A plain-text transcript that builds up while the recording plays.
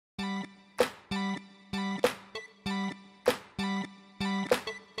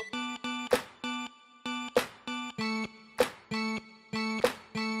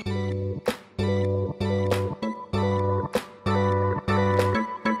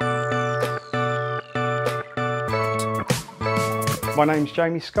My name's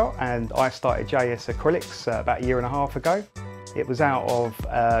Jamie Scott and I started JS Acrylics about a year and a half ago. It was out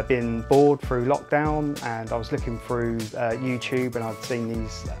of being bored through lockdown, and I was looking through YouTube and I'd seen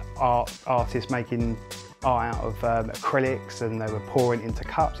these artists making art out of acrylics, and they were pouring into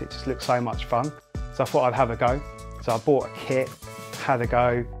cups. It just looked so much fun. So I thought I'd have a go. So I bought a kit, had a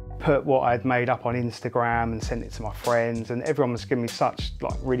go, put what I'd made up on Instagram and sent it to my friends, and everyone was giving me such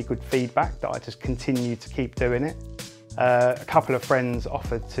really good feedback that I just continued to keep doing it. A couple of friends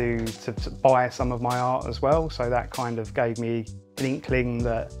offered to buy some of my art as well, so that kind of gave me an inkling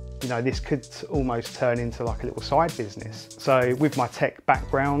that this could almost turn into like a little side business. So with my tech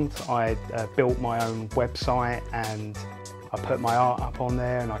background, I built my own website and I put my art up on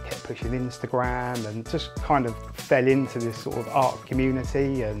there, and I kept pushing Instagram and just kind of fell into this sort of art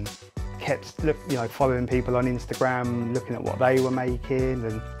community and kept following people on Instagram, looking at what they were making,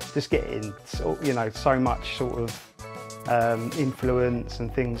 and just getting so much sort of influence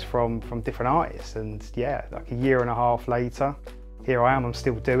and things from different artists. And yeah, like a year and a half later, here I am, I'm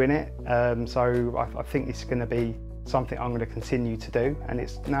still doing it. So I think it's going to be something I'm going to continue to do, and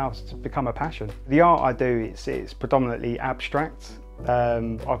it's now become a passion. The art I do, it's predominantly abstract.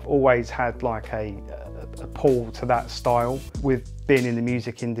 I've always had like a pull to that style. With being in the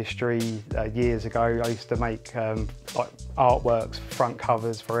music industry years ago, I used to make like artworks, front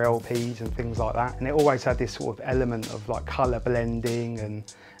covers for LPs and things like that, and it always had this sort of element of like colour blending and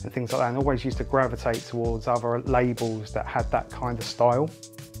things like that, and I always used to gravitate towards other labels that had that kind of style.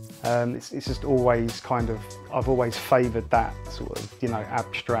 It's just always I've always favoured that sort of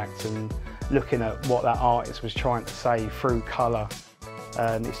abstract and looking at what that artist was trying to say through colour.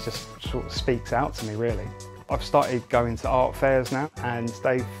 It just sort of speaks out to me, really. I've started going to art fairs now, and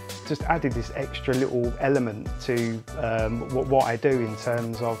they've just added this extra little element to what I do in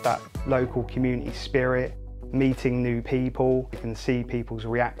terms of that local community spirit, meeting new people. You can see people's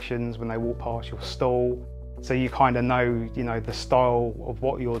reactions when they walk past your stall. So you kind of know, the style of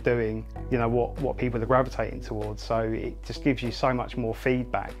what you're doing, what people are gravitating towards. So it just gives you so much more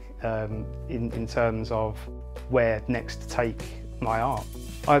feedback in terms of where next to take my art.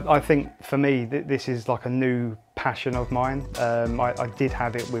 I think for me, this is like a new passion of mine. I did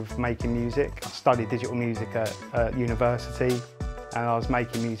have it with making music. I studied digital music at university, and I was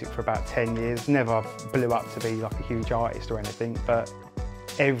making music for about 10 years. Never blew up to be like a huge artist or anything, but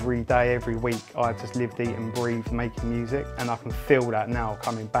every day, every week, I just lived, eat and breathed making music, and I can feel that now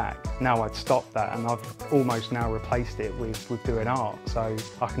coming back. Now I'd stopped that, and I've almost now replaced it with doing art. So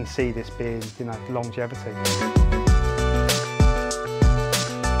I can see this being, longevity.